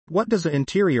What does an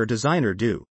interior designer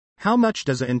do? How much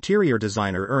does an interior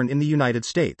designer earn in the United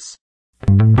States?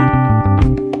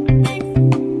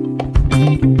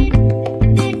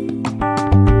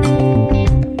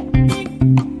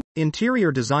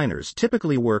 Interior designers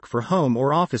typically work for home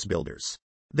or office builders.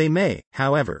 They may,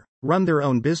 however, run their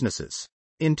own businesses.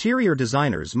 Interior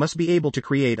designers must be able to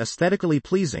create aesthetically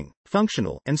pleasing,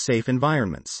 functional, and safe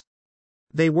environments.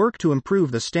 They work to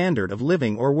improve the standard of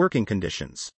living or working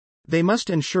conditions. They must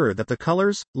ensure that the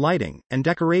colors, lighting, and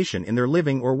decoration in their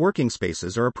living or working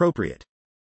spaces are appropriate.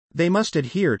 They must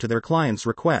adhere to their clients'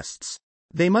 requests.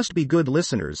 They must be good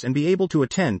listeners and be able to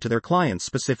attend to their clients'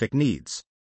 specific needs.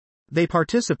 They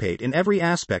participate in every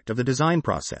aspect of the design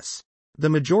process. The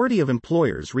majority of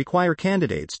employers require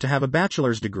candidates to have a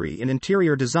bachelor's degree in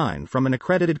interior design from an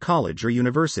accredited college or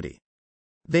university.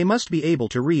 They must be able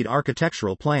to read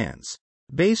architectural plans.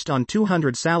 Based on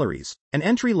 200 salaries, an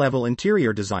entry-level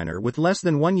interior designer with less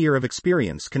than 1 year of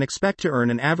experience can expect to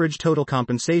earn an average total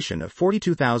compensation of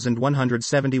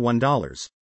 $42,171.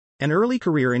 An early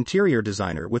career interior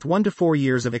designer with 1 to 4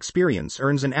 years of experience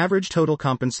earns an average total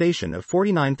compensation of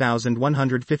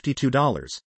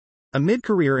 $49,152. A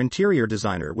mid-career interior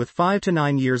designer with 5 to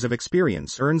 9 years of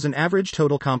experience earns an average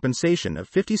total compensation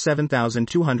of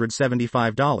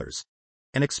 $57,275.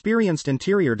 An experienced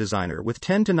interior designer with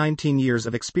 10 to 19 years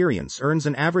of experience earns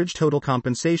an average total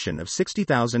compensation of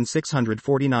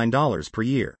 $60,649 per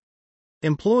year.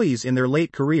 Employees in their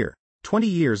late career, 20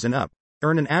 years and up,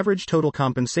 earn an average total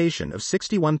compensation of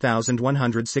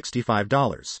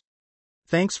 $61,165.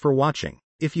 Thanks for watching.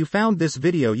 If you found this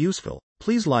video useful,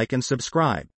 please like and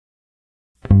subscribe.